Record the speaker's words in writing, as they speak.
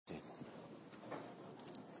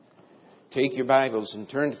Take your Bibles and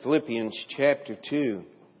turn to Philippians chapter 2.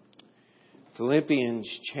 Philippians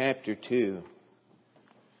chapter 2.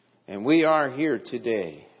 And we are here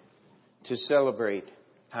today to celebrate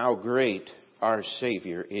how great our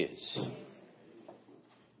Savior is.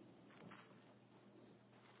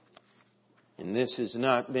 And this has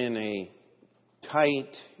not been a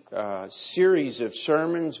tight series of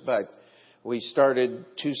sermons, but we started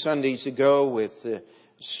 2 Sundays ago with the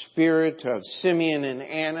spirit of Simeon and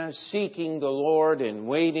Anna seeking the Lord and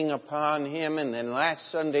waiting upon Him. And then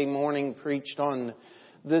last Sunday morning preached on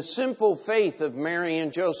the simple faith of Mary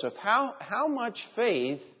and Joseph. How much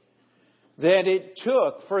faith that it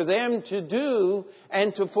took for them to do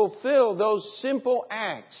and to fulfill those simple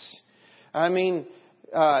acts. I mean,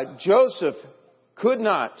 Joseph could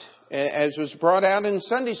not, as was brought out in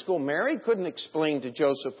Sunday school, Mary couldn't explain to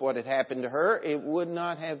Joseph what had happened to her. It would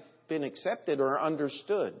not have been accepted or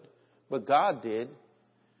understood. But God did.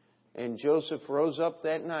 And Joseph rose up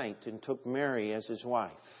that night and took Mary as his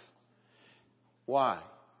wife. Why?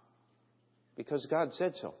 Because God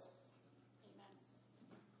said so.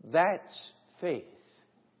 That's faith.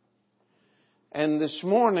 And this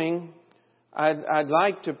morning, I'd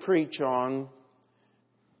like to preach on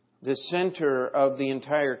the center of the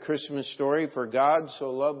entire Christmas story. For God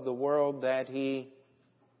so loved the world that He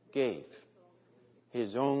gave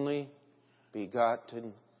His only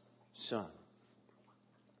begotten Son.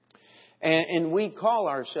 And we call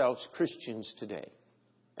ourselves Christians today.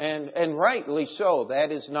 And rightly so.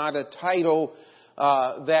 That is not a title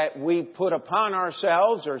that we put upon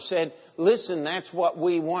ourselves or said, listen, that's what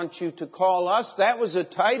we want you to call us. That was a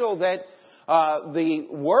title that the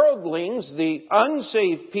worldlings, the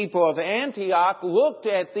unsaved people of Antioch, looked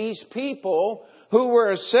at these people who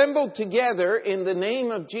were assembled together in the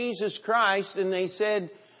name of Jesus Christ, and they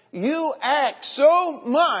said, you act so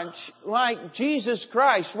much like Jesus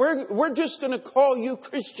Christ. We're just going to call you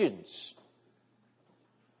Christians.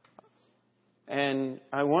 And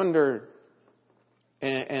I wonder,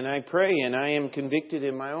 and I pray, and I am convicted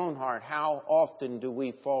in my own heart, how often do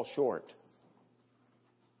we fall short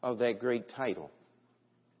of that great title,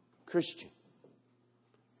 Christian?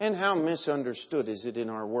 And how misunderstood is it in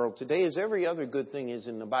our world today, as every other good thing is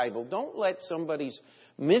in the Bible. Don't let somebody's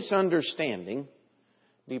misunderstanding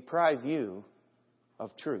deprive you of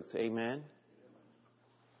truth. Amen?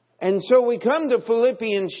 And so we come to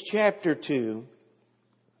Philippians chapter 2.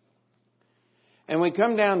 And we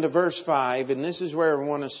come down to verse 5. And this is where I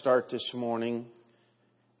want to start this morning.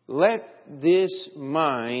 Let this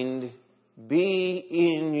mind be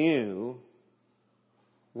in you,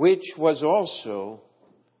 which was also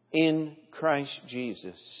in Christ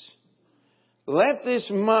Jesus. Let this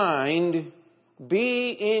mind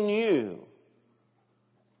be in you,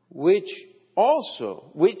 which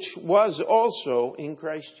was also in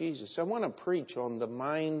Christ Jesus. I want to preach on the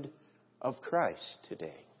mind of Christ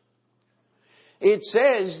today. It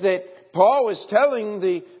says that Paul was telling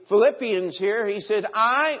the Philippians here, he said,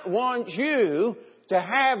 I want you to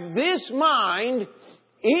have this mind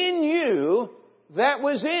in you that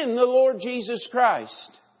was in the Lord Jesus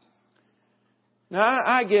Christ. Now,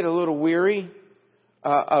 I get a little weary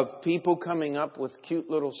of people coming up with cute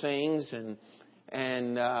little sayings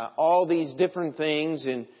and all these different things.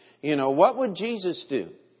 And, you know, what would Jesus do?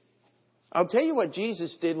 I'll tell you what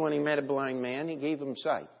Jesus did when He met a blind man. He gave him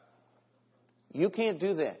sight. You can't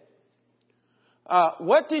do that.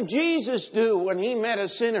 What did Jesus do when He met a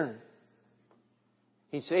sinner?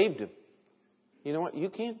 He saved him. You know what? You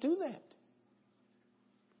can't do that.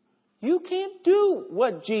 You can't do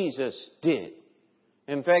what Jesus did.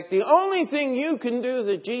 In fact, the only thing you can do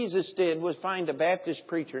that Jesus did was find a Baptist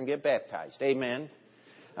preacher and get baptized. Amen.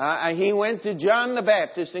 He went to John the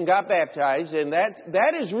Baptist and got baptized. And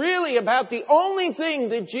that is really about the only thing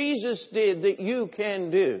that Jesus did that you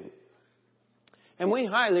can do. And we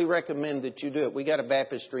highly recommend that you do it. We got a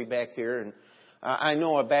baptistry back here, and I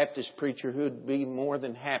know a Baptist preacher who'd be more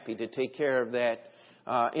than happy to take care of that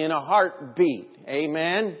in a heartbeat.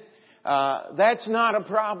 Amen? That's not a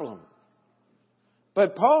problem.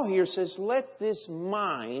 But Paul here says, let this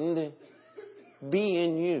mind be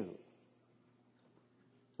in you,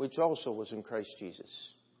 which also was in Christ Jesus.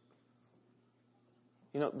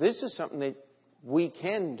 You know, this is something that we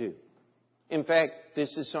can do. In fact,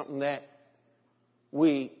 this is something that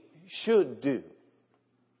we should do.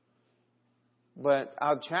 But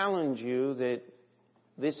I'll challenge you that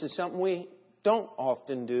this is something we don't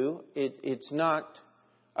often do. It's not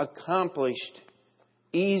accomplished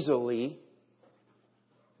easily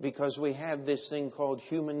because we have this thing called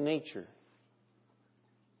human nature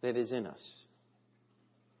that is in us.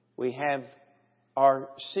 We have our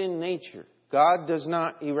sin nature God does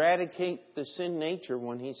not eradicate the sin nature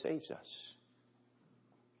when He saves us.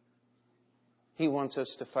 He wants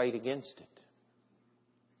us to fight against it.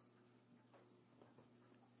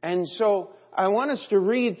 And so I want us to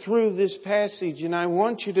read through this passage, and I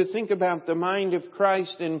want you to think about the mind of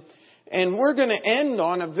Christ. And we're going to end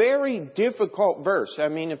on a very difficult verse. I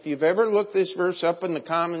mean, if you've ever looked this verse up in the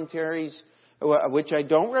commentaries, which I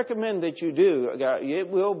don't recommend that you do, it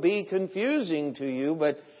will be confusing to you.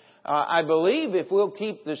 But I believe if we'll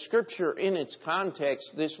keep the Scripture in its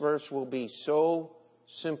context, this verse will be so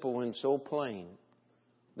simple and so plain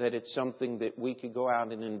that it's something that we could go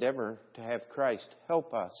out and endeavor to have Christ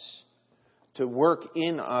help us to work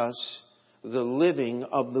in us the living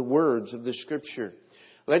of the words of the Scripture.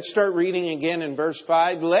 Let's start reading again in verse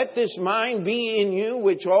 5. Let this mind be in you,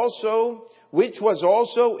 which was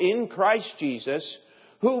also in Christ Jesus,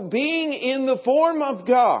 who being in the form of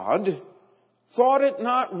God, thought it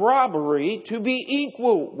not robbery to be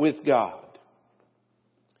equal with God,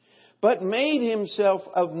 but made Himself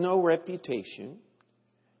of no reputation,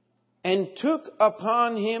 and took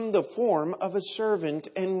upon Him the form of a servant,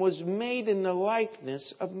 and was made in the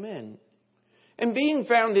likeness of men. And being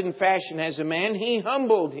found in fashion as a man, He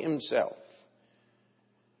humbled Himself,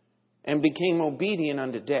 and became obedient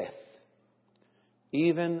unto death,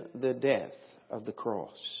 even the death of the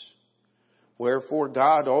cross. Wherefore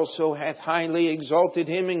God also hath highly exalted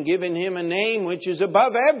Him, and given Him a name which is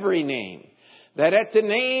above every name, that at the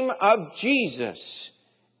name of Jesus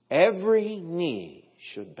every knee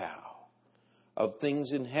should bow, of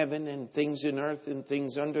things in heaven and things in earth and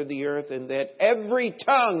things under the earth, and that every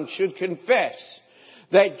tongue should confess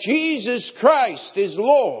that Jesus Christ is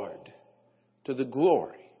Lord, to the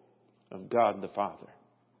glory of God the Father.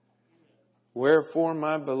 Wherefore,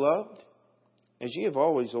 my beloved, as ye have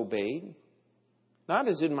always obeyed, not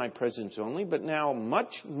as in my presence only, but now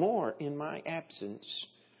much more in my absence,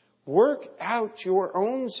 work out your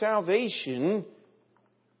own salvation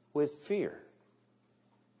with fear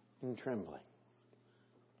and trembling.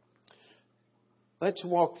 Let's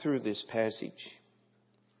walk through this passage.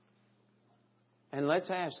 And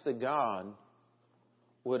let's ask that God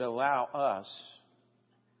would allow us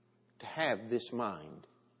to have this mind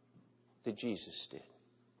that Jesus did.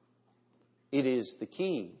 It is the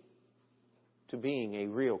key to being a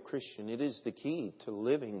real Christian. It is the key to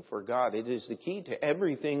living for God. It is the key to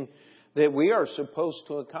everything that we are supposed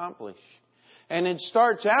to accomplish. And it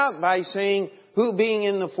starts out by saying, who being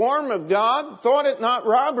in the form of God, thought it not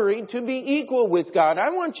robbery to be equal with God.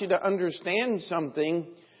 I want you to understand something.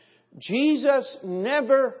 Jesus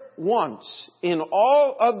never once in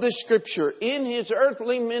all of the Scripture, in His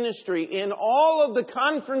earthly ministry, in all of the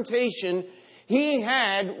confrontation He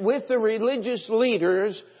had with the religious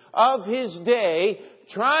leaders of His day,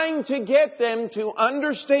 trying to get them to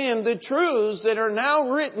understand the truths that are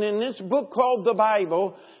now written in this book called the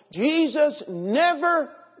Bible, Jesus never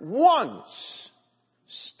once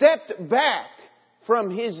stepped back from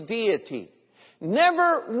His deity.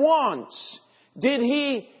 Never once did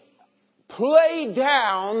He play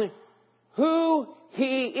down who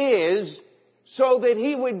He is so that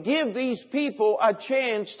He would give these people a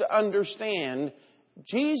chance to understand.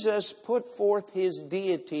 Jesus put forth His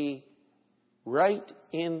deity right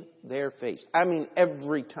in their face. I mean,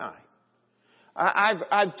 every time.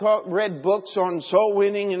 I've read books on soul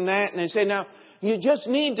winning and that, and they say, now, you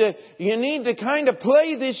need to kind of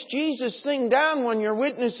play this Jesus thing down when you're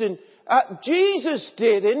witnessing. Jesus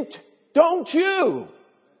didn't, don't you?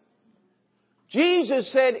 Jesus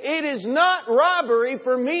said, it is not robbery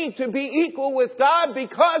for me to be equal with God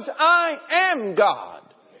because I am God.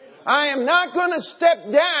 I am not going to step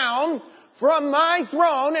down from my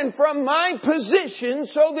throne and from my position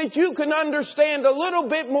so that you can understand a little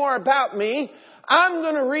bit more about me. I'm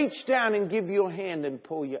going to reach down and give you a hand and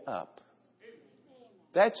pull you up.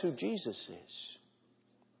 That's who Jesus is.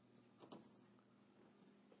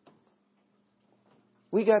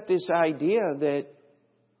 We got this idea that,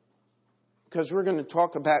 because we're going to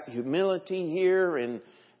talk about humility here and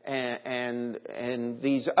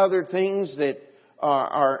these other things that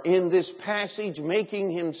are in this passage,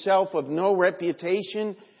 making Himself of no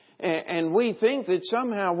reputation. And we think that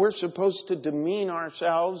somehow we're supposed to demean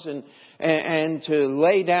ourselves and to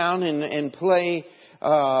lay down and play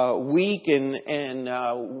weak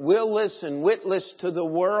and willless and witless to the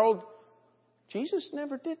world. Jesus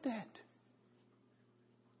never did that.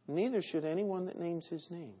 Neither should anyone that names His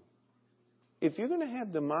name. If you're going to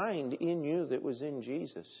have the mind in you that was in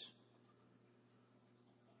Jesus,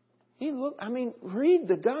 read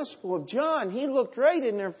the Gospel of John. He looked right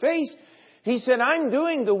in their face. He said, I'm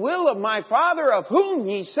doing the will of my Father, of whom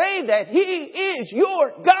ye say that He is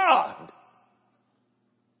your God.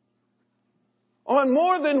 On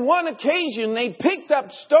more than one occasion, they picked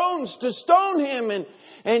up stones to stone him.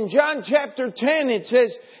 And John chapter 10,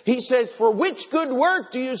 he says, for which good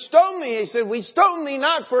work do you stone me? He said, we stone thee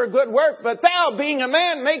not for a good work, but thou, being a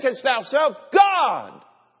man, makest thyself God.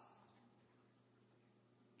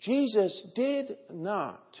 Jesus did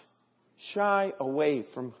not shy away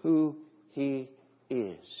from who He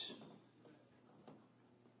is.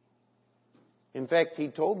 In fact, He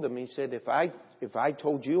told them, He said, if I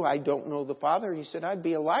told you I don't know the Father, He said, I'd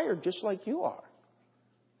be a liar just like you are.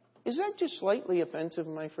 Is that just slightly offensive,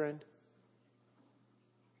 my friend?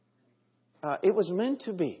 It was meant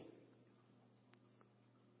to be.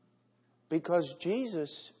 Because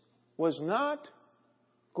Jesus was not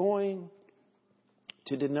going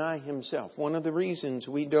to deny Himself. One of the reasons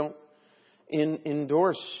we don't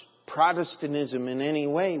endorse Protestantism in any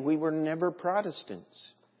way, we were never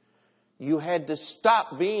Protestants. You had to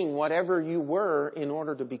stop being whatever you were in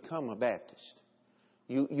order to become a Baptist.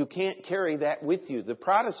 You can't carry that with you. The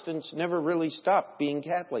Protestants never really stopped being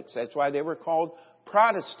Catholics. That's why they were called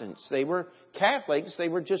Protestants. They were Catholics. They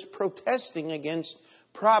were just protesting against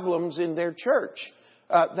problems in their church.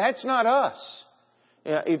 That's not us.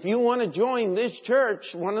 If you want to join this church,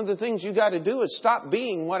 one of the things you got to do is stop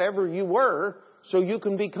being whatever you were so you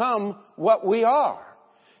can become what we are.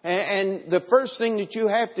 And the first thing that you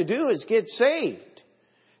have to do is get saved.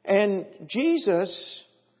 And Jesus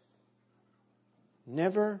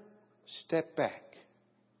never stepped back.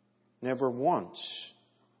 Never once.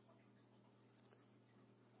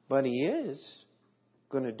 But He is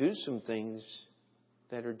going to do some things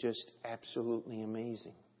that are just absolutely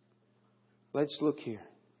amazing. Let's look here.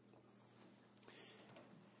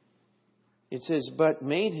 It says, but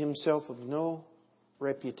made Himself of no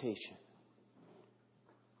reputation.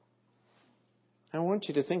 I want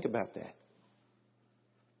you to think about that.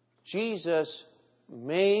 Jesus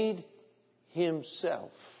made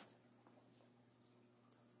Himself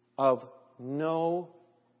of no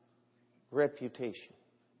reputation.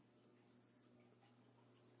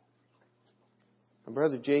 My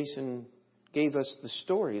brother Jason gave us the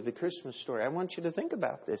story, the Christmas story. I want you to think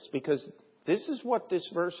about this because this is what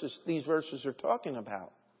these verses are talking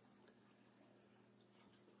about.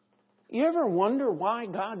 You ever wonder why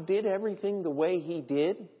God did everything the way He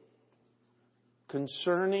did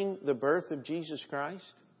concerning the birth of Jesus Christ?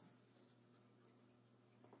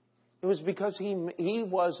 It was because He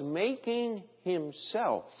was making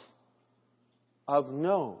Himself of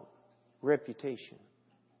no reputation.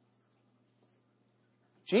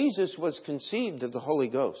 Jesus was conceived of the Holy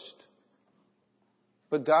Ghost.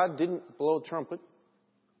 But God didn't blow a trumpet.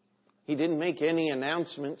 He didn't make any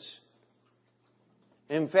announcements.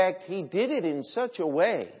 In fact, He did it in such a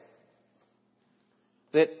way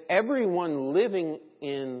that everyone living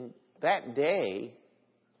in that day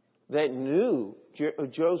that knew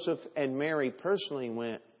Joseph and Mary personally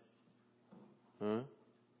went, huh?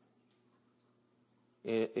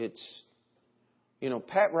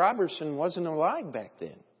 Pat Robertson wasn't alive back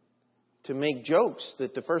then to make jokes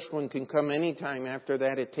that the first one can come anytime. After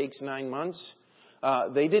that, it takes 9 months.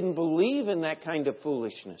 They didn't believe in that kind of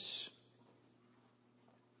foolishness.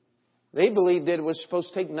 They believed that it was supposed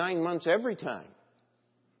to take 9 months every time.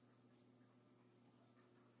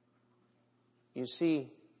 You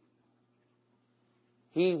see,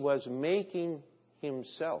 He was making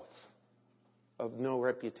Himself of no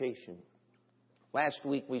reputation. Last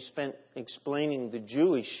week we spent explaining the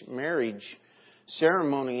Jewish marriage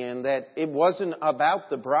ceremony and that it wasn't about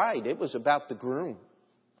the bride, it was about the groom.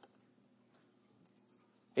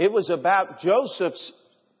 It was about Joseph's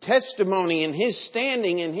testimony and his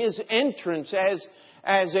standing and his entrance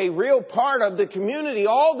as a real part of the community.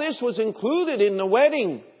 All this was included in the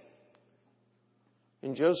wedding.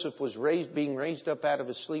 And Joseph was being raised up out of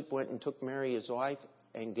his sleep, went and took Mary his wife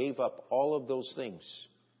and gave up all of those things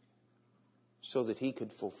so that he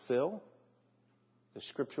could fulfill the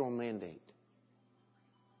scriptural mandate.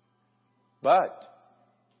 But,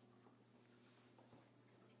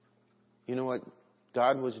 you know what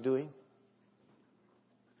God was doing?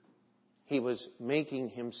 He was making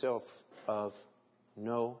Himself of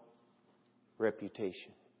no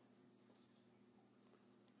reputation.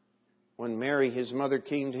 When Mary, His mother,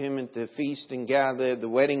 came to Him at the feast in Galilee, the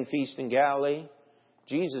wedding feast in Galilee,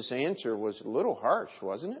 Jesus' answer was a little harsh,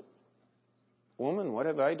 wasn't it? Woman, what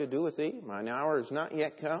have I to do with thee? Mine hour is not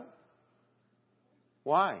yet come.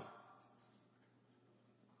 Why?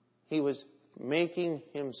 He was making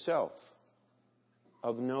Himself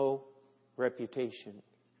of no reputation.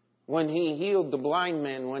 When He healed the blind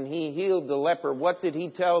man, when He healed the leper, what did He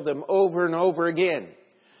tell them over and over again?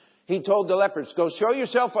 He told the lepers, go show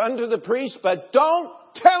yourself unto the priest, but don't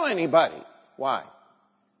tell anybody. Why?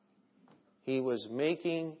 He was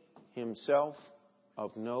making himself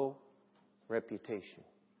of no reputation.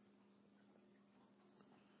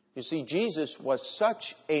 You see, Jesus was such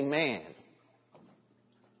a man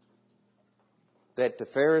that the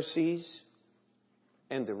Pharisees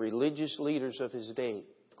and the religious leaders of his day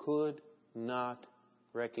could not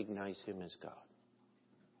recognize him as God.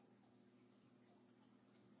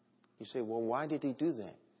 You say, well, why did he do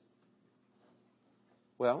that?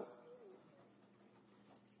 Well,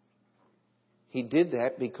 he did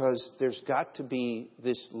that because there's got to be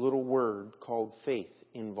this little word called faith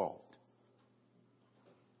involved.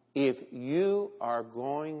 If you are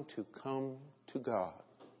going to come to God,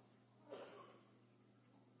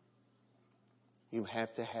 you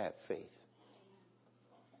have to have faith.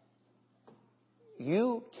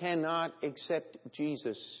 You cannot accept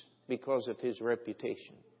Jesus because of his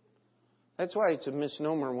reputation. That's why it's a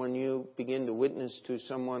misnomer when you begin to witness to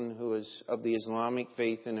someone who is of the Islamic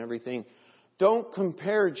faith and everything. Don't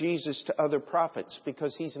compare Jesus to other prophets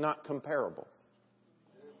because he's not comparable.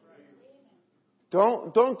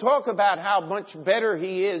 Don't talk about how much better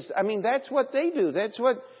he is. I mean, that's what they do.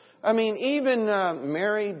 Even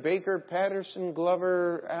Mary Baker Patterson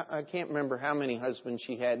Glover, I can't remember how many husbands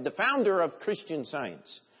she had, the founder of Christian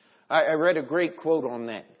Science. I read a great quote on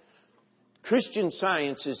that. Christian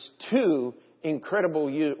Science is two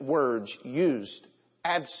incredible words used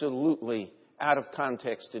absolutely out of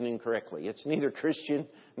context and incorrectly. It's neither Christian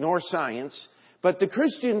nor science. But the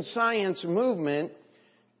Christian Science movement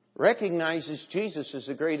recognizes Jesus as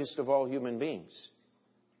the greatest of all human beings.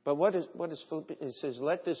 But what is Philippians? It says,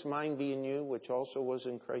 let this mind be in you, which also was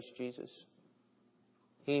in Christ Jesus.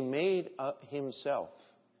 He made himself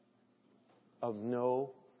of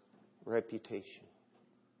no reputation.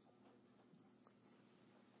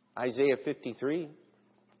 Isaiah 53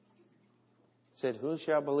 said, who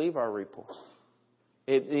shall believe our report?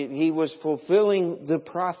 He was fulfilling the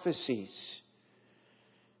prophecies.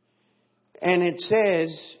 And it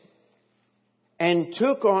says, and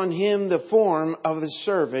took on him the form of a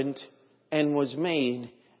servant and was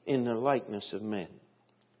made in the likeness of men.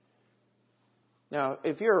 Now,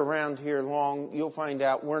 if you're around here long, you'll find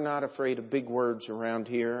out we're not afraid of big words around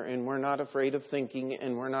here, and we're not afraid of thinking,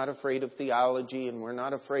 and we're not afraid of theology, and we're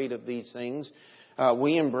not afraid of these things.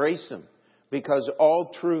 We embrace them because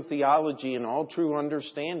all true theology and all true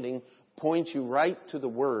understanding points you right to the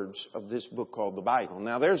words of this book called the Bible.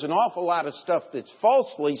 Now, there's an awful lot of stuff that's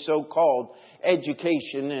falsely so-called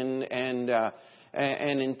education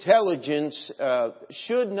and intelligence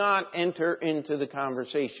should not enter into the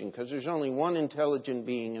conversation because there's only one intelligent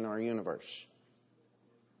being in our universe.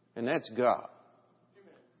 And that's God.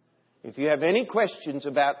 If you have any questions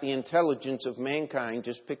about the intelligence of mankind,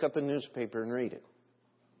 just pick up a newspaper and read it.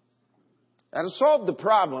 That'll solve the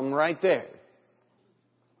problem right there.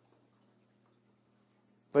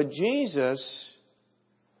 But Jesus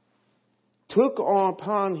took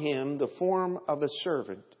upon him the form of a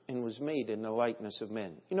servant and was made in the likeness of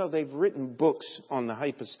men. You know, they've written books on the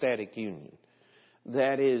hypostatic union.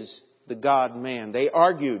 That is the God-man. They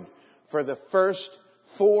argued for the first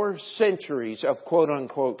 4 centuries of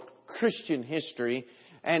quote-unquote Christian history.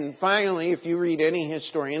 And finally, if you read any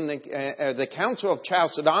historian, the Council of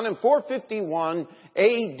Chalcedon in 451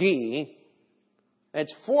 A.D.,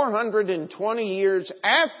 that's 420 years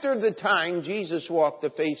after the time Jesus walked the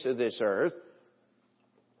face of this earth.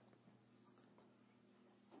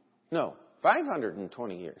 No,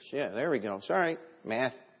 520 years. Yeah, there we go. Sorry,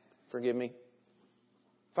 math. Forgive me.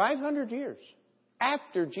 500 years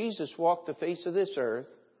after Jesus walked the face of this earth,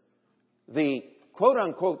 the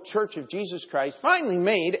quote-unquote Church of Jesus Christ finally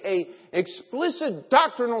made an explicit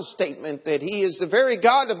doctrinal statement that He is the very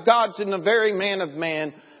God of gods and the very man of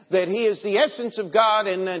man, that He is the essence of God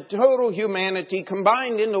and the total humanity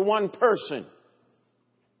combined into one person.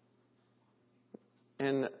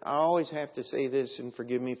 And I always have to say this, and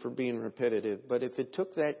forgive me for being repetitive, but if it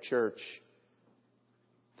took that church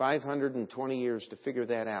 520 years to figure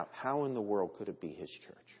that out, how in the world could it be His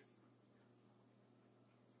church?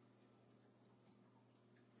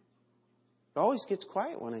 It always gets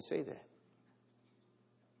quiet when I say that.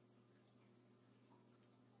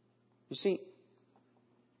 You see,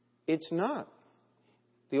 it's not.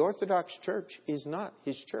 The Orthodox Church is not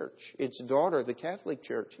His church. Its daughter, the Catholic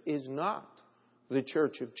Church, is not the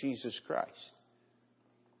Church of Jesus Christ.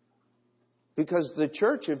 Because the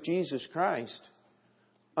Church of Jesus Christ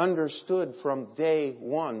understood from day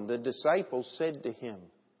one. The disciples said to Him,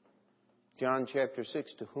 John chapter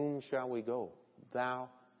 6, to whom shall we go? Thou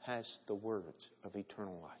hast the words of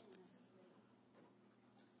eternal life.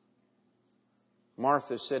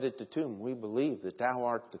 Martha said at the tomb, we believe that Thou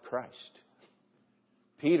art the Christ.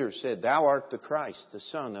 Peter said, "Thou art the Christ, the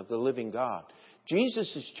Son of the living God."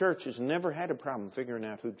 Jesus' church has never had a problem figuring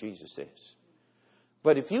out who Jesus is.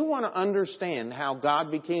 But if you want to understand how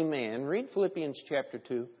God became man, read Philippians chapter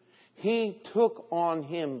 2. He took on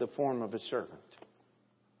Him the form of a servant.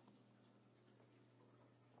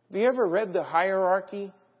 Have you ever read the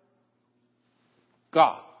hierarchy?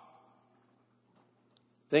 God.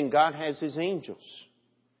 Then God has His angels.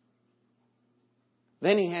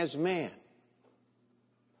 Then He has man.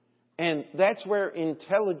 And that's where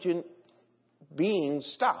intelligent beings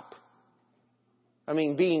stop. I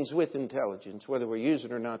mean, beings with intelligence. Whether we use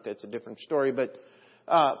it or not, that's a different story. But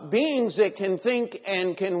beings that can think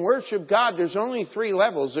and can worship God, there's only 3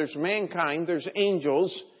 levels. There's mankind, there's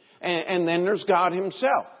angels, and then there's God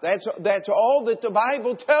Himself. That's all that the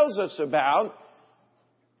Bible tells us about.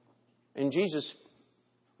 And Jesus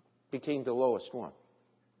became the lowest one.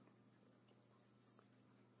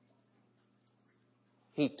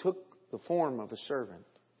 He took the form of a servant.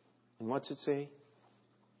 And what's it say?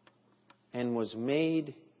 And was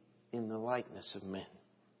made in the likeness of men.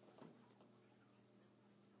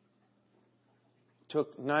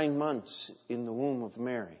 Took 9 months in the womb of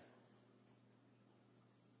Mary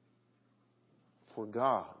for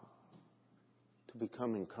God to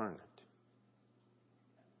become incarnate.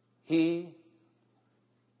 He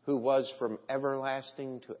who was from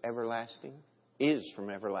everlasting to everlasting, is from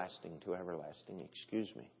everlasting to everlasting,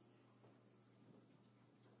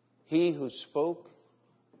 He who spoke,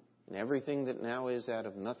 and everything that now is out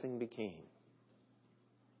of nothing became,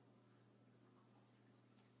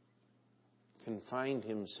 confined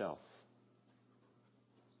Himself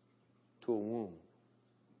to a womb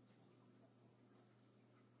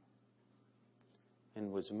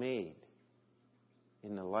and was made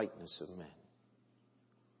in the likeness of men.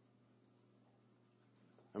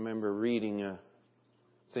 I remember reading a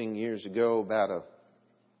thing years ago about a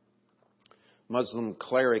Muslim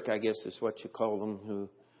cleric, I guess is what you call them, who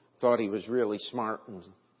thought he was really smart and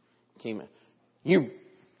came. He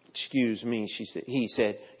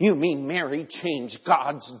said, "You mean Mary changed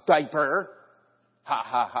God's diaper? Ha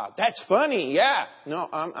ha ha! That's funny, yeah." No,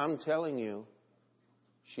 I'm telling you,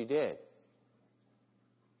 she did,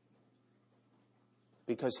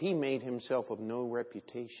 because He made Himself of no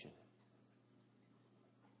reputation.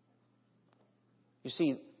 You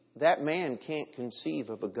see, that man can't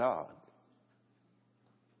conceive of a God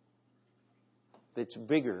that's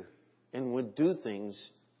bigger and would do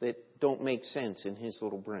things that don't make sense in his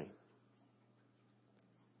little brain.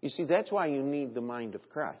 You see, that's why you need the mind of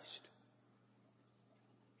Christ.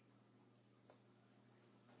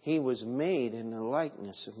 He was made in the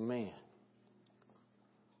likeness of man.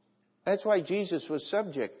 That's why Jesus was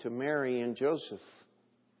subject to Mary and Joseph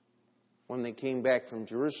when they came back from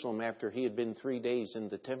Jerusalem after He had been 3 days in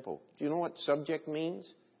the temple. Do you know what subject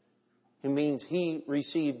means? It means He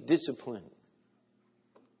received discipline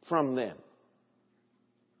from them.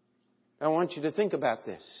 I want you to think about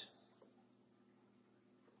this.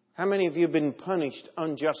 How many of you have been punished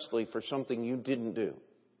unjustly for something you didn't do?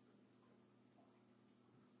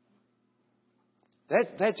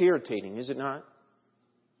 That's irritating, is it not?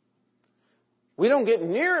 We don't get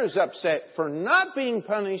near as upset for not being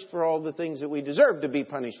punished for all the things that we deserve to be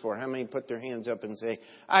punished for. How many put their hands up and say,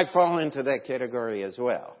 "I fall into that category as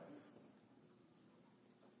well"?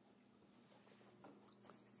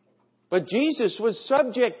 But Jesus was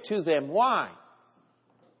subject to them. Why?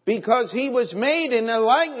 Because He was made in the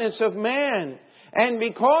likeness of man. And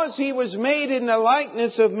because He was made in the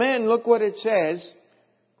likeness of men, look what it says.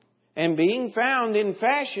 And being found in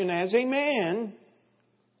fashion as a man,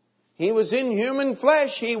 He was in human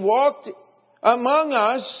flesh. He walked among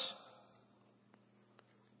us.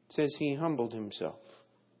 It says He humbled Himself.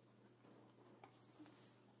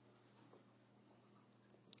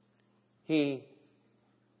 He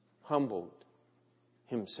humbled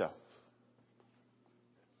Himself.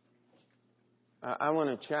 I want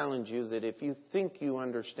to challenge you that if you think you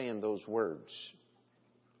understand those words,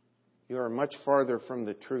 you are much farther from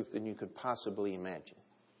the truth than you could possibly imagine.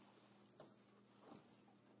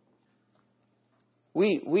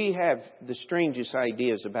 We have the strangest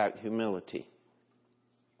ideas about humility.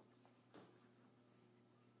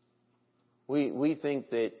 We think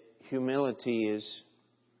that humility is...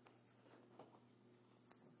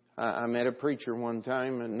 I met a preacher one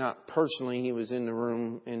time, and not personally, he was in the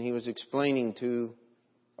room, and he was explaining to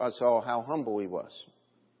us all how humble he was.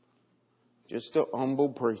 Just a humble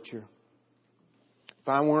preacher. If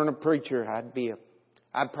I weren't a preacher,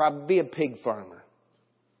 I'd probably be a pig farmer.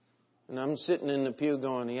 And I'm sitting in the pew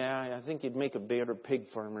going, "Yeah, I think you'd make a better pig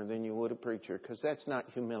farmer than you would a preacher," because that's not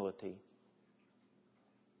humility.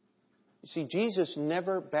 You see, Jesus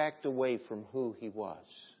never backed away from who He was.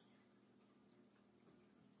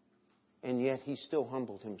 And yet He still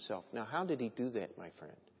humbled Himself. Now, how did He do that, my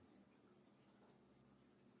friend?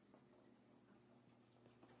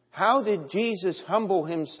 How did Jesus humble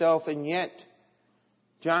Himself and yet,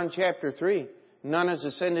 John chapter 3, none has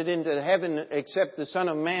ascended into heaven except the Son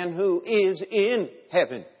of Man who is in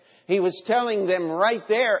heaven. He was telling them right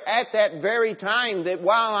there at that very time that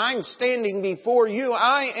while I'm standing before you,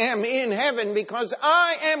 I am in heaven because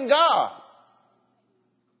I am God.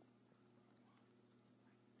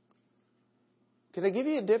 Could I give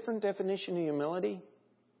you a different definition of humility?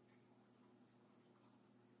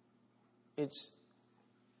 It's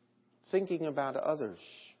thinking about others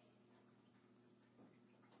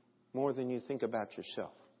more than you think about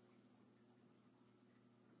yourself.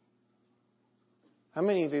 How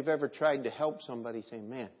many of you have ever tried to help somebody saying,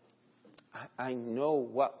 man, I know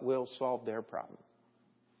what will solve their problem?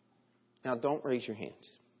 Now, don't raise your hands,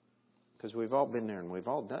 because we've all been there and we've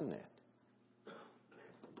all done that.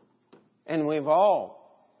 And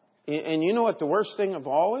and you know what the worst thing of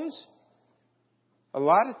all is? A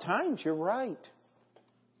lot of times you're right.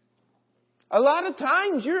 A lot of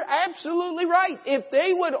times you're absolutely right. If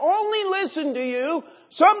they would only listen to you,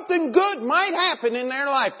 something good might happen in their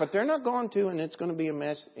life. But they're not going to, and it's going to be a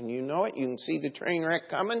mess. And you know it. You can see the train wreck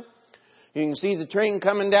coming. You can see the train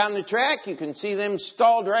coming down the track. You can see them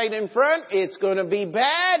stalled right in front. It's going to be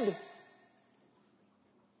bad.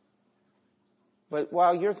 But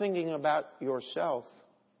while you're thinking about yourself,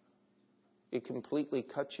 it completely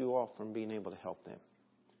cuts you off from being able to help them.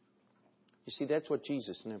 You see, that's what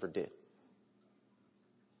Jesus never did.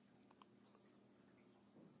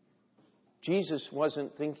 Jesus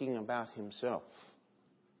wasn't thinking about Himself.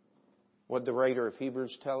 What did the writer of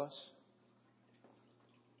Hebrews tell us?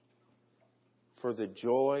 For the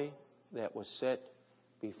joy that was set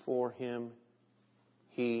before Him,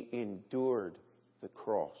 He endured the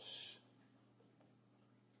cross.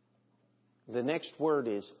 The next word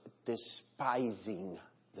is despising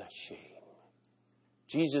the shame.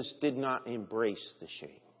 Jesus did not embrace the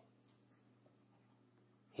shame.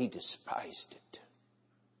 He despised it.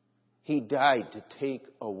 He died to take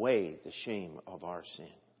away the shame of our sin.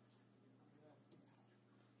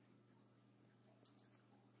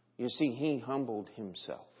 You see, He humbled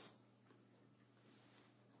Himself.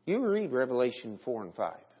 You read Revelation 4 and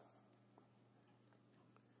 5.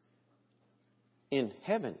 In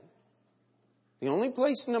heaven, the only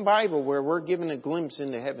place in the Bible where we're given a glimpse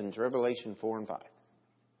into heaven is Revelation 4 and 5.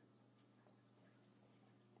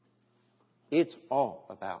 It's all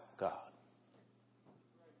about God.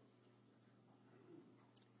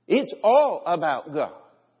 It's all about God.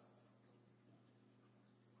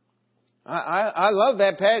 I love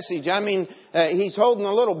that passage. I mean, He's holding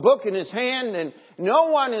a little book in His hand, and no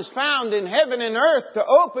one is found in heaven and earth to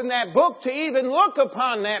open that book, to even look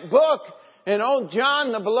upon that book. And old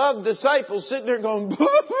John, the beloved disciple, sitting there going,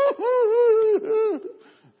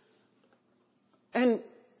 and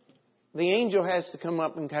the angel has to come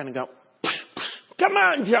up and kind of go, come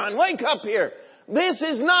on, John, wake up here. This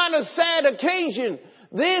is not a sad occasion.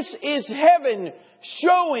 This is heaven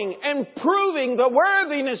showing and proving the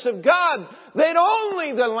worthiness of God, that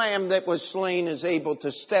only the Lamb that was slain is able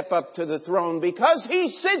to step up to the throne because He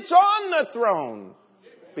sits on the throne,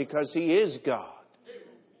 because He is God.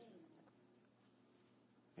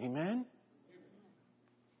 Amen?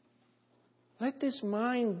 Let this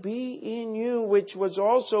mind be in you, which was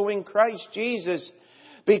also in Christ Jesus.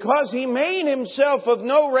 Because He made Himself of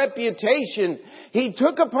no reputation, He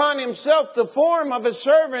took upon Himself the form of a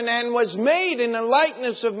servant and was made in the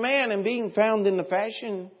likeness of man. And being found in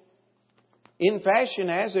fashion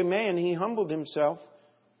as a man, He humbled Himself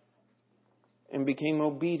and became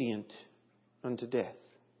obedient unto death.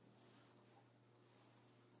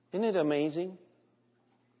 Isn't it amazing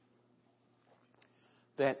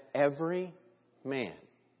that every man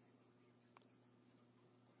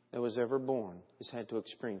that was ever born has had to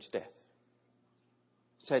experience death?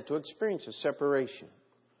 Has had to experience a separation.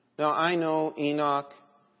 Now, I know Enoch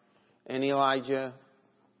and Elijah,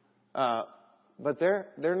 but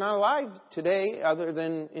they're not alive today other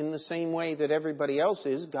than in the same way that everybody else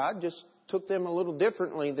is. God just took them a little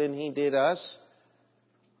differently than He did us.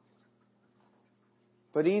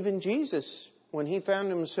 But even Jesus, when He found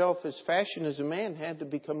Himself as fashioned as a man, had to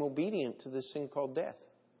become obedient to this thing called death.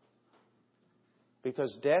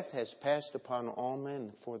 Because death has passed upon all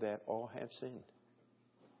men, for that all have sinned.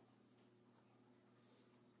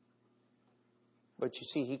 But you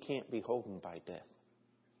see, He can't be holden by death.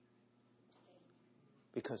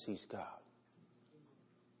 Because He's God.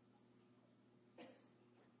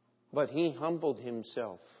 But He humbled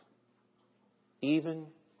Himself even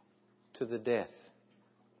to the death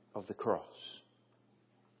of the cross.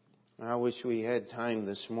 I wish we had time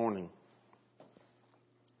this morning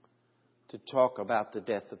to talk about the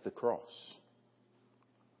death of the cross.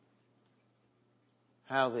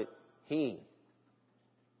 How that He,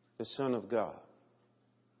 the Son of God,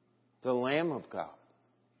 the Lamb of God,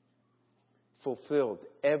 fulfilled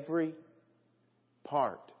every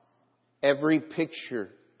part, every picture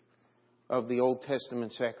of the Old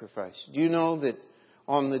Testament sacrifice. Do you know that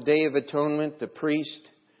on the Day of Atonement, the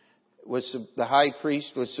high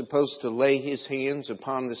priest was supposed to lay his hands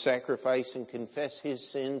upon the sacrifice and confess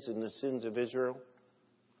his sins and the sins of Israel?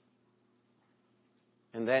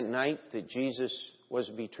 And that night that Jesus was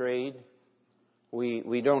betrayed,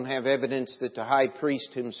 we don't have evidence that the high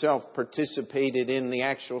priest himself participated in the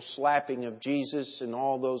actual slapping of Jesus and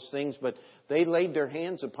all those things, but they laid their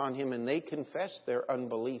hands upon Him and they confessed their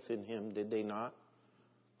unbelief in Him, did they not?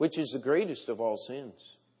 Which is the greatest of all sins.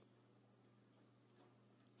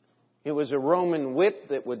 It was a Roman whip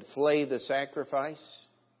that would flay the sacrifice,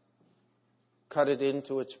 cut it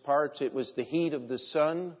into its parts. It was the heat of the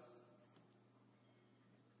sun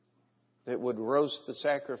that would roast the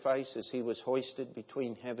sacrifice as He was hoisted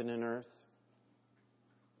between heaven and earth.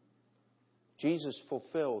 Jesus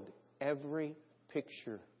fulfilled every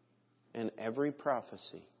picture and every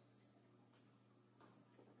prophecy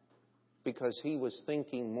because He was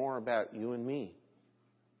thinking more about you and me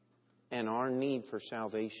and our need for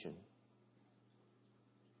salvation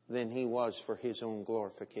than He was for His own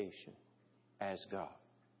glorification as God.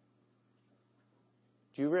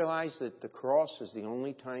 Do you realize that the cross is the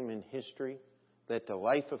only time in history, that the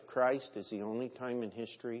life of Christ is the only time in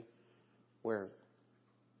history where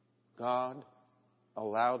God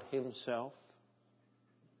allowed Himself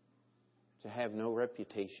to have no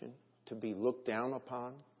reputation, to be looked down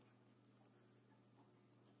upon?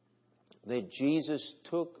 That Jesus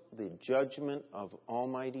took the judgment of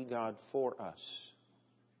Almighty God for us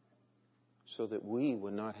so that we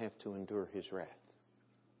would not have to endure His wrath.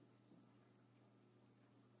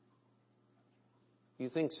 You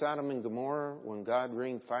think Sodom and Gomorrah, when God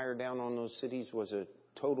rained fire down on those cities, was a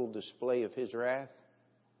total display of His wrath?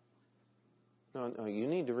 No, you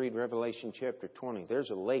need to read Revelation chapter 20. There's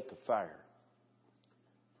a lake of fire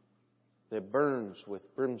that burns with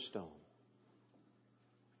brimstone.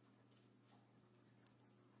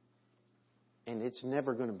 And it's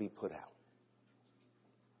never going to be put out.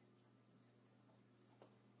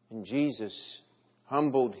 And Jesus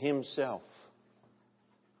humbled Himself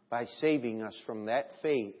by saving us from that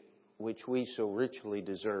fate which we so richly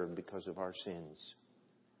deserve because of our sins.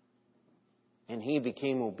 And He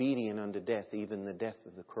became obedient unto death, even the death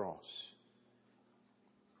of the cross.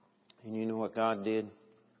 And you know what God did?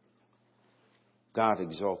 God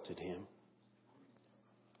exalted Him.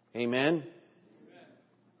 Amen?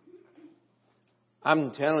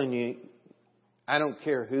 I'm telling you, I don't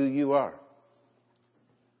care who you are.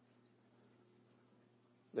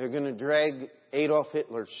 They're going to drag Adolf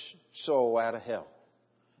Hitler's soul out of hell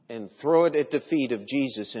and throw it at the feet of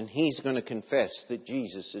Jesus, and he's going to confess that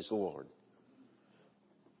Jesus is Lord.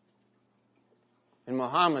 And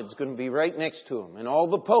Muhammad's going to be right next to him, and all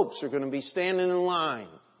the popes are going to be standing in line.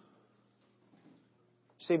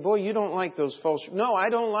 You say, boy, you don't like those false... No,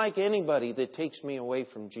 I don't like anybody that takes me away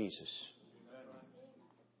from Jesus.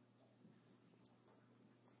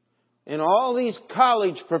 And all these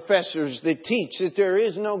college professors that teach that there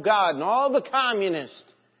is no God, and all the communists,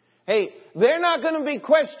 hey, they're not going to be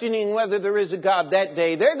questioning whether there is a God that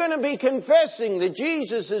day. They're going to be confessing that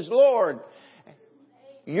Jesus is Lord.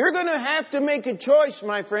 You're going to have to make a choice,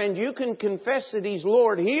 my friend. You can confess that He's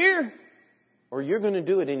Lord here, or you're going to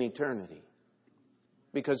do it in eternity.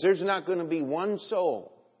 Because there's not going to be one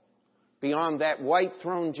soul beyond that white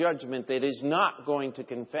throne judgment that is not going to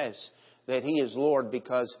confess that He is Lord,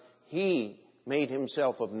 because He made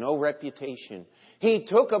Himself of no reputation. He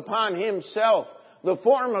took upon Himself the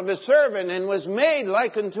form of a servant and was made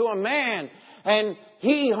like unto a man. And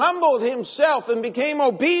He humbled Himself and became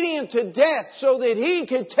obedient to death so that He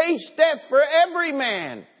could taste death for every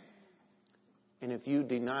man. And if you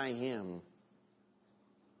deny Him,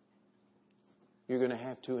 you're going to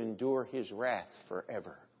have to endure His wrath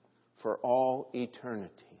forever, for all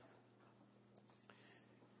eternity.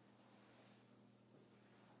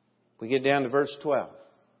 We get down to verse 12. It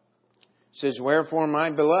says, wherefore,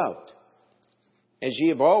 my beloved, as ye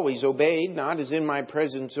have always obeyed, not as in my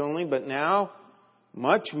presence only, but now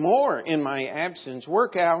much more in my absence,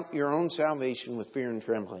 work out your own salvation with fear and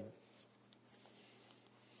trembling.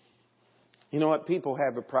 You know what? People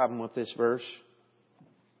have a problem with this verse.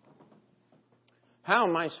 How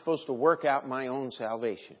am I supposed to work out my own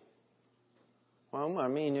salvation? Well, I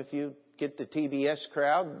mean, if you get the TBS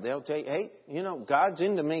crowd, they'll tell you, hey, God's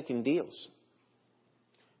into making deals.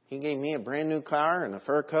 He gave me a brand new car and a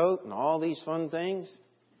fur coat and all these fun things.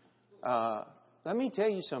 Let me tell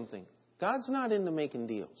you something. God's not into making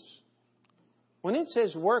deals. When it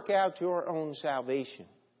says work out your own salvation,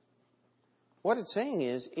 what it's saying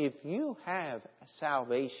is if you have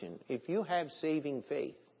salvation, if you have saving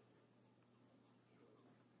faith,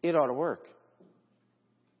 it ought to work.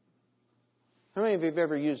 How many of you have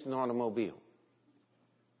ever used an automobile?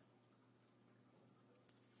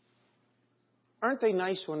 Aren't they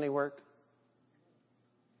nice when they work?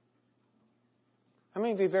 How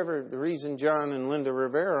many of you have ever, the reason John and Linda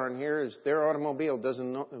Rivera aren't here is their automobile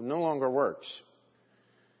no longer works.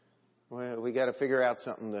 Well, we got to figure out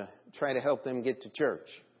something to try to help them get to church.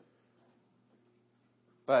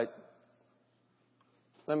 But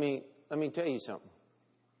let me tell you something.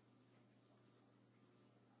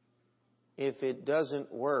 If it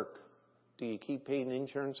doesn't work, do you keep paying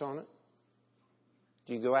insurance on it?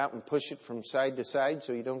 Do you go out and push it from side to side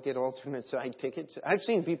so you don't get alternate side tickets? I've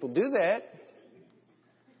seen people do that.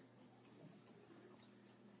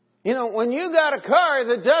 When you got a car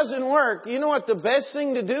that doesn't work, you know what the best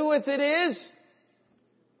thing to do with it is?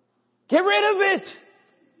 Get rid of it.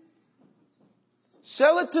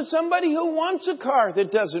 Sell it to somebody who wants a car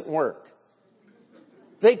that doesn't work.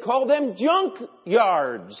 They call them junk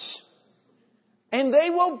yards. And they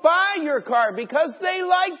will buy your car because they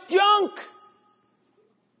like junk.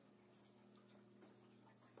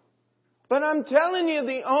 But I'm telling you,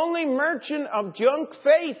 the only merchant of junk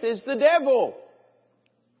faith is the devil.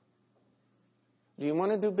 Do you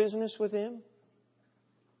want to do business with him?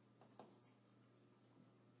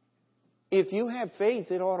 If you have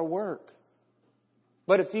faith, it ought to work.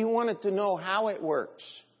 But if you wanted to know how it works,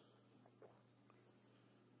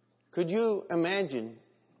 could you imagine,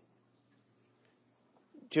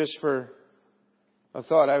 just for a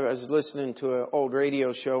thought, I was listening to an old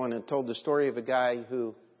radio show and it told the story of a guy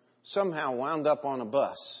who somehow wound up on a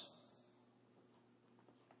bus.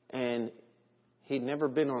 And he'd never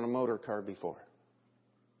been on a motor car before.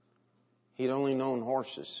 He'd only known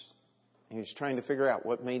horses. He was trying to figure out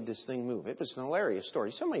what made this thing move. It was an hilarious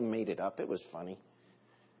story. Somebody made it up. It was funny.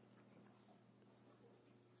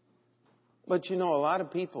 But a lot of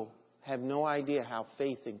people have no idea how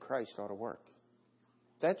faith in Christ ought to work.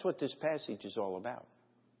 That's what this passage is all about.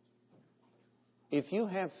 If you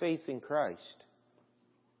have faith in Christ,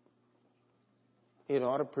 it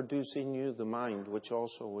ought to produce in you the mind which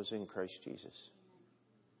also was in Christ Jesus.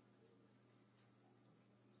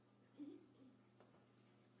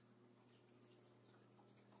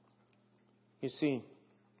 You see,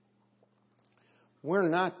 we're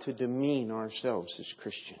not to demean ourselves as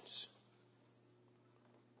Christians.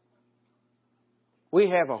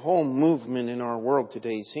 We have a whole movement in our world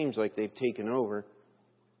today. It seems like they've taken over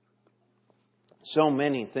so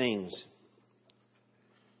many things.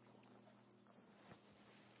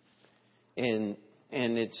 And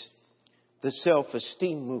it's the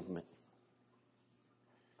self-esteem movement.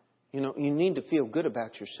 You need to feel good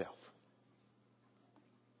about yourself.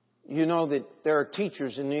 You know that there are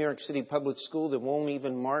teachers in New York City Public School that won't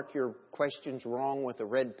even mark your questions wrong with a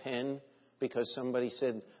red pen because somebody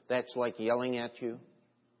said that's like yelling at you.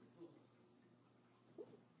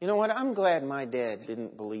 You know what? I'm glad my dad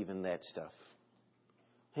didn't believe in that stuff.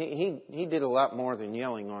 He did a lot more than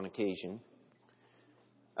yelling on occasion.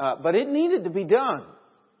 But it needed to be done.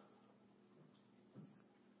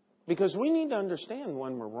 Because we need to understand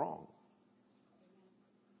when we're wrong.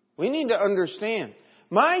 We need to understand.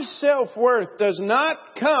 My self-worth does not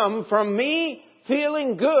come from me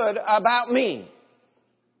feeling good about me.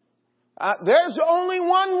 There's only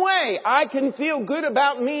one way I can feel good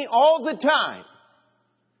about me all the time.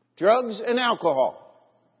 Drugs and alcohol.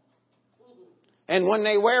 And when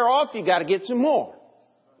they wear off, you got to get some more.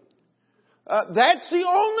 That's the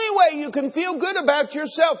only way you can feel good about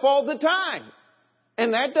yourself all the time.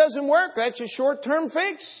 And that doesn't work. That's a short-term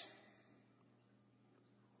fix.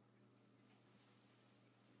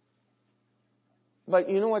 But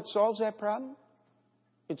you know what solves that problem?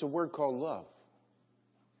 It's a word called love.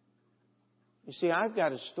 You see, I've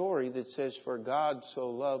got a story that says, for God so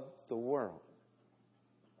loved the world.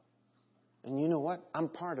 And you know what? I'm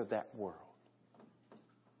part of that world.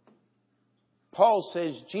 Paul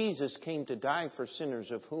says Jesus came to die for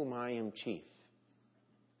sinners, of whom I am chief.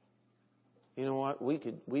 You know what?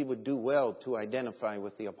 We would do well to identify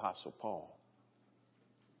with the Apostle Paul.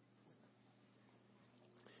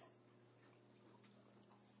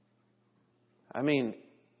 I mean,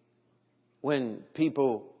 when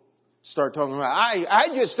people start talking about, I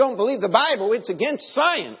just don't believe the Bible, it's against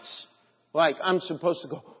science. Like I'm supposed to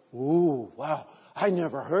go, ooh, wow, I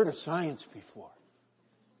never heard of science before.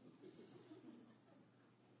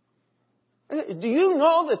 Do you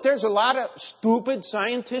know that there's a lot of stupid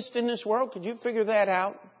scientists in this world? Could you figure that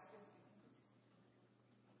out?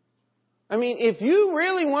 I mean, if you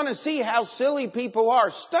really want to see how silly people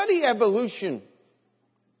are, study evolution.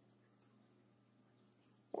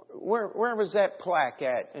 Where was that plaque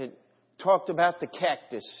at? It talked about the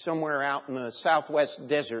cactus somewhere out in the southwest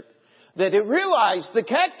desert. That the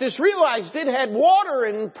cactus realized it had water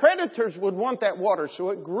and predators would want that water, so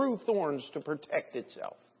it grew thorns to protect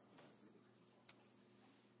itself.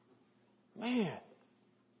 Man,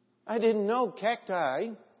 I didn't know cacti,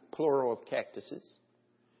 plural of cactuses,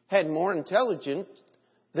 had more intelligence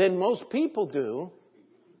than most people do.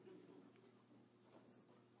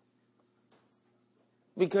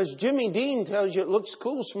 Because Jimmy Dean tells you it looks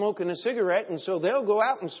cool smoking a cigarette, and so they'll go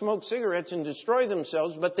out and smoke cigarettes and destroy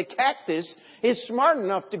themselves, but the cactus is smart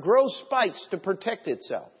enough to grow spikes to protect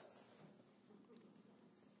itself.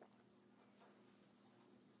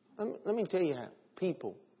 Let me tell you how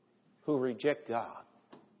people who reject God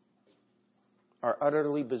are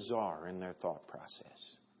utterly bizarre in their thought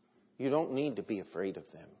process. You don't need to be afraid of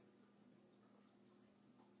them.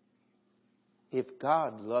 If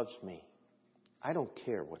God loves me, I don't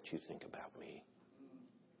care what you think about me.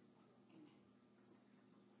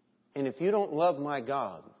 And if you don't love my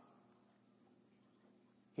God,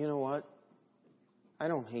 you know what? I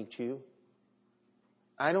don't hate you.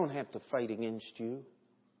 I don't have to fight against you.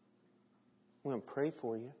 I'm going to pray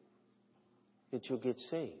for you that you'll get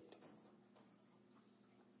saved.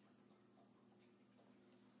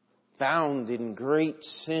 Bound in great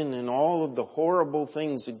sin and all of the horrible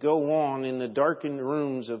things that go on in the darkened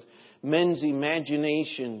rooms of men's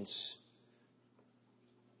imaginations.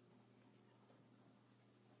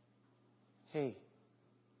 Hey,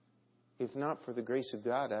 if not for the grace of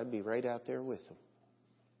God, I'd be right out there with them.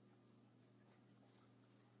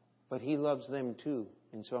 But He loves them too,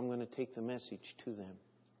 and so I'm going to take the message to them.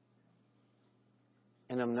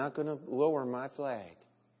 And I'm not going to lower my flag.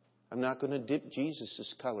 I'm not going to dip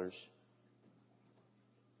Jesus' colors.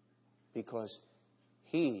 Because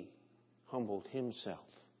He humbled Himself.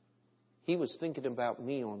 He was thinking about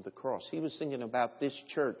me on the cross. He was thinking about this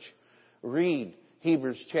church. Read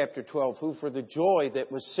Hebrews chapter 12. Who for the joy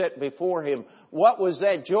that was set before Him. What was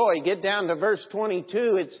that joy? Get down to verse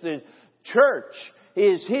 22. It's the church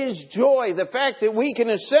is His joy. The fact that we can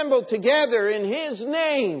assemble together in His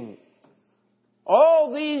name.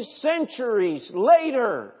 All these centuries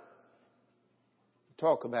later.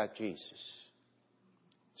 Talk about Jesus.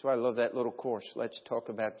 That's why I love that little course. Let's talk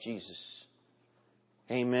about Jesus.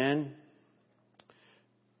 Amen.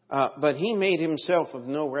 But He made Himself of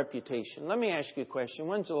no reputation. Let me ask you a question.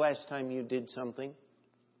 When's the last time you did something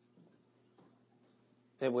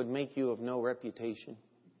that would make you of no reputation?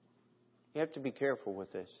 You have to be careful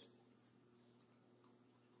with this.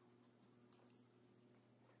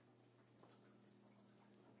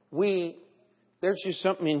 There's just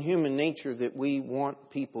something in human nature that we want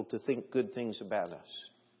people to think good things about us.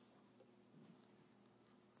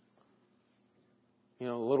 You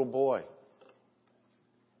know, a little boy.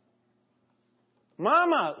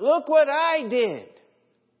 Mama, look what I did.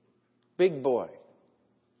 Big boy.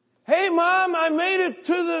 Hey, Mom, I made it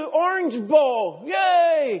to the Orange Bowl.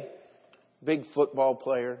 Yay! Big football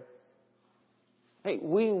player. Hey,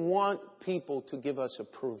 we want people to give us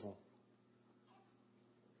approval.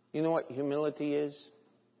 You know what humility is?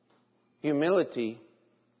 Humility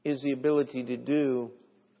is the ability to do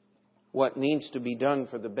what needs to be done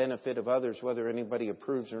for the benefit of others, whether anybody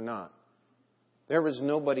approves or not. There was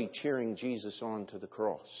nobody cheering Jesus on to the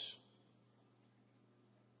cross.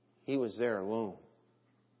 He was there alone.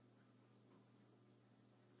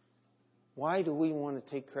 Why do we want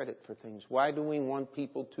to take credit for things? Why do we want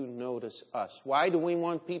people to notice us? Why do we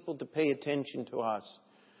want people to pay attention to us?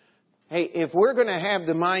 Hey, if we're going to have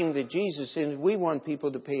the mind that Jesus is, we want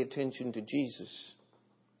people to pay attention to Jesus.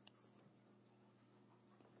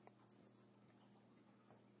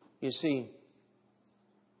 You see,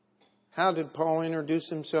 how did Paul introduce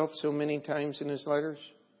himself so many times in his letters?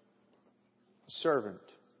 Servant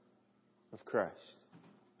of Christ.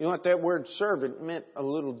 You know what? That word servant meant a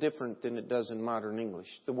little different than it does in modern English.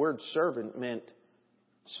 The word servant meant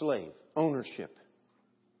slave, ownership.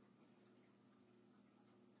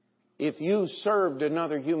 If you served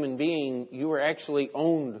another human being, you were actually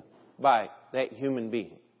owned by that human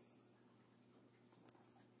being.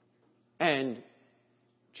 And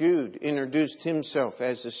Jude introduced himself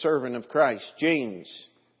as the servant of Christ. James.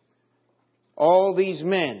 All these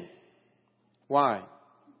men. Why?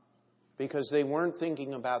 Because they weren't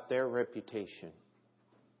thinking about their reputation.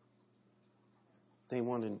 They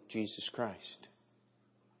wanted Jesus Christ.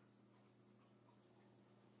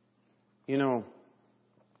 You know,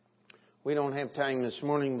 we don't have time this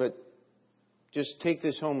morning, but just take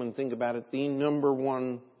this home and think about it. The number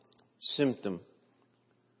one symptom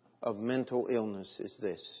of mental illness is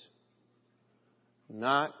this: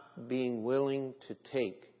 not being willing to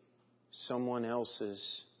take someone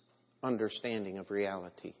else's understanding of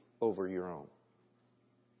reality over your own.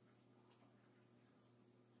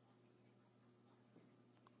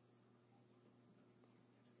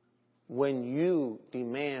 When you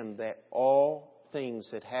demand that all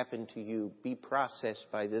things that happen to you be processed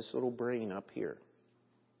by this little brain up here,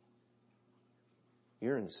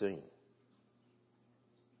 you're insane.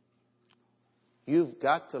 You've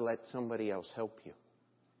got to let somebody else help you.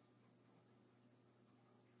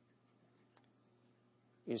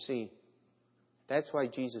 You see, that's why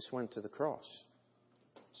Jesus went to the cross.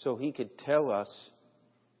 So He could tell us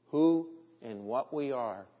who and what we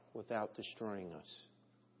are without destroying us.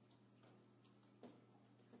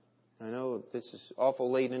 I know this is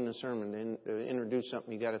awful late in the sermon to introduce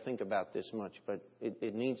something you got to think about this much, but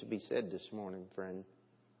it needs to be said this morning, friend.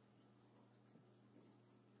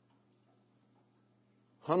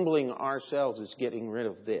 Humbling ourselves is getting rid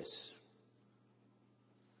of this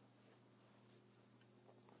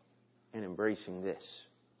and embracing this.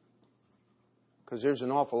 Because there's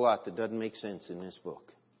an awful lot that doesn't make sense in this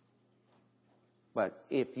book. But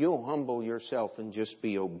if you'll humble yourself and just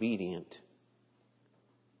be obedient,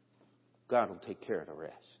 God will take care of the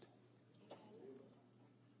rest.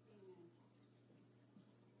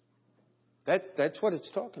 That's what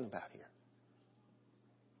it's talking about here.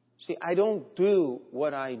 See, I don't do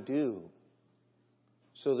what I do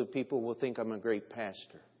so that people will think I'm a great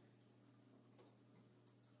pastor.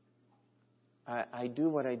 I do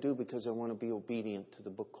what I do because I want to be obedient to the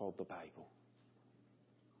book called the Bible.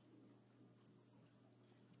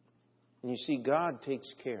 And you see, God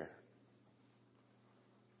takes care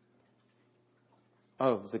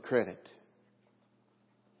of the credit.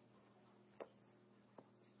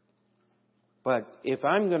 But if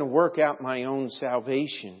I'm going to work out my own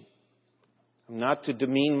salvation, I'm not to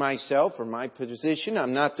demean myself or my position.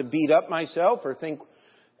 I'm not to beat up myself or think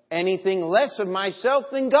anything less of myself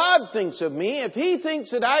than God thinks of me. If He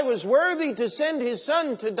thinks that I was worthy to send His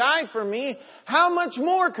Son to die for me, how much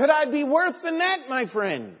more could I be worth than that, my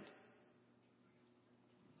friend?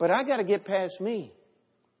 But I got to get past me.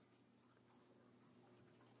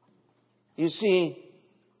 You see,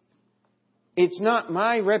 it's not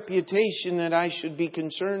my reputation that I should be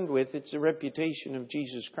concerned with. It's the reputation of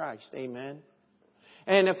Jesus Christ. Amen.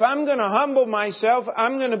 And if I'm going to humble myself,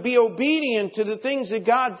 I'm going to be obedient to the things that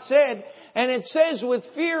God said. And it says with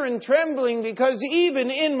fear and trembling, because even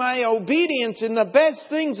in my obedience and the best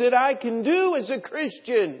things that I can do as a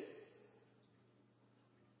Christian,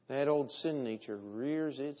 that old sin nature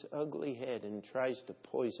rears its ugly head and tries to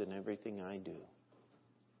poison everything I do.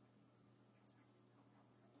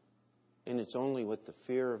 And it's only with the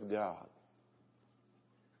fear of God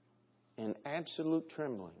and absolute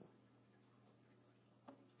trembling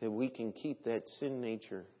that we can keep that sin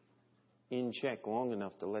nature in check long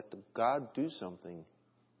enough to let God do something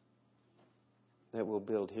that will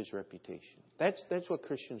build His reputation. That's what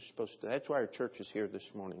Christians are supposed to do. That's why our church is here this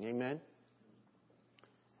morning. Amen?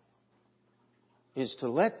 Is to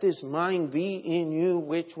let this mind be in you,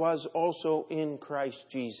 which was also in Christ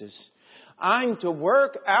Jesus. I'm to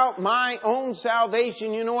work out my own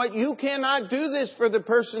salvation. You know what? You cannot do this for the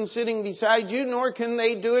person sitting beside you, nor can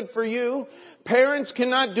they do it for you. Parents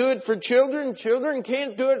cannot do it for children. Children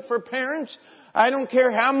can't do it for parents. I don't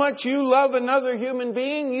care how much you love another human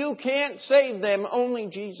being. You can't save them. Only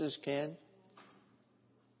Jesus can.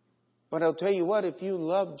 But I'll tell you what, if you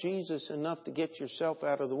love Jesus enough to get yourself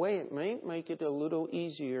out of the way, it may make it a little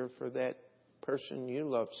easier for that person you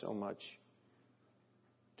love so much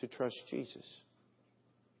to trust Jesus.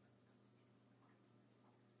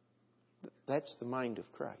 That's the mind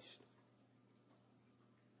of Christ.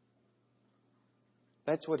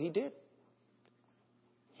 That's what He did.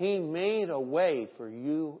 He made a way for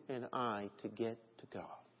you and I to get to God.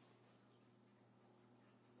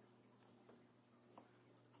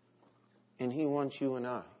 And He wants you and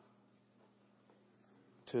I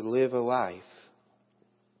to live a life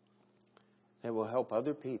that will help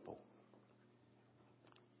other people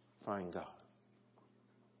find God.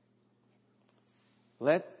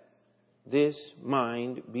 Let this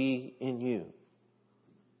mind be in you,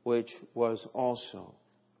 which was also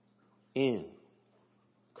in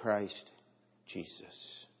Christ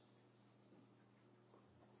Jesus.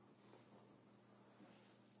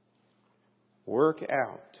 work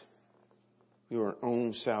out your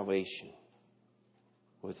own salvation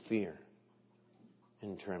with fear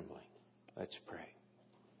and trembling. Let's pray.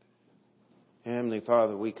 Heavenly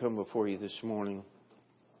Father, we come before you this morning.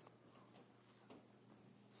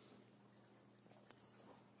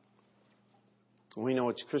 We know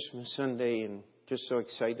it's Christmas Sunday and just so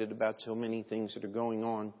excited about so many things that are going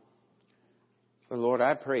on. But Lord,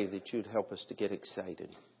 I pray that you'd help us to get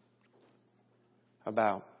excited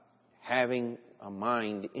about having a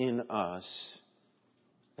mind in us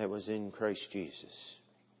that was in Christ Jesus.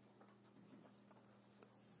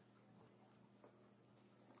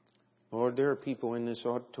 Lord, there are people in this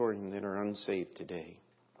auditorium that are unsaved today.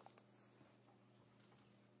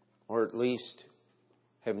 Or at least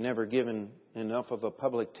have never given enough of a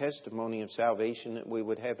public testimony of salvation that we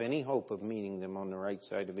would have any hope of meeting them on the right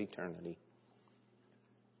side of eternity.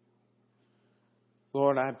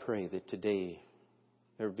 Lord, I pray that today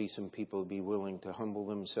there would be some people who would be willing to humble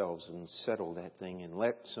themselves and settle that thing and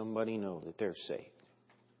let somebody know that they're saved.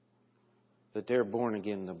 That they're born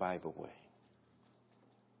again the Bible way.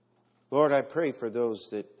 Lord, I pray for those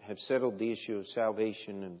that have settled the issue of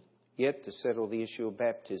salvation and yet to settle the issue of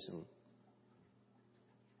baptism.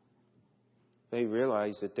 They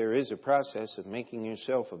realize that there is a process of making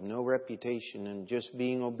yourself of no reputation and just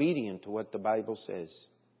being obedient to what the Bible says.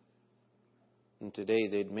 And today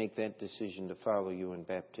they'd make that decision to follow you in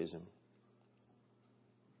baptism.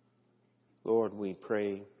 Lord, we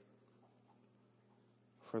pray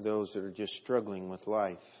for those that are just struggling with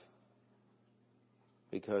life.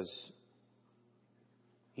 Because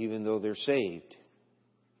even though they're saved,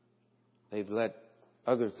 they've let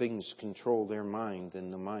other things control their mind than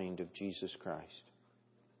the mind of Jesus Christ.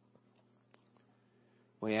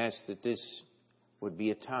 We ask that this would be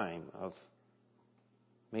a time of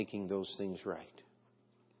making those things right.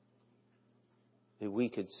 That we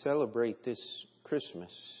could celebrate this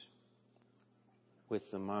Christmas with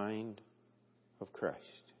the mind of Christ.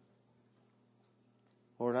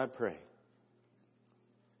 Lord, I pray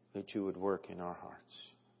that you would work in our hearts.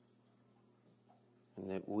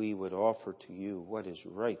 And that we would offer to you what is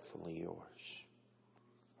rightfully yours.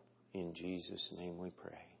 In Jesus' name we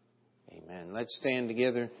pray. Amen. Let's stand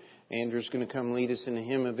together. Andrew's going to come lead us in a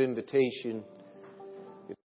hymn of invitation.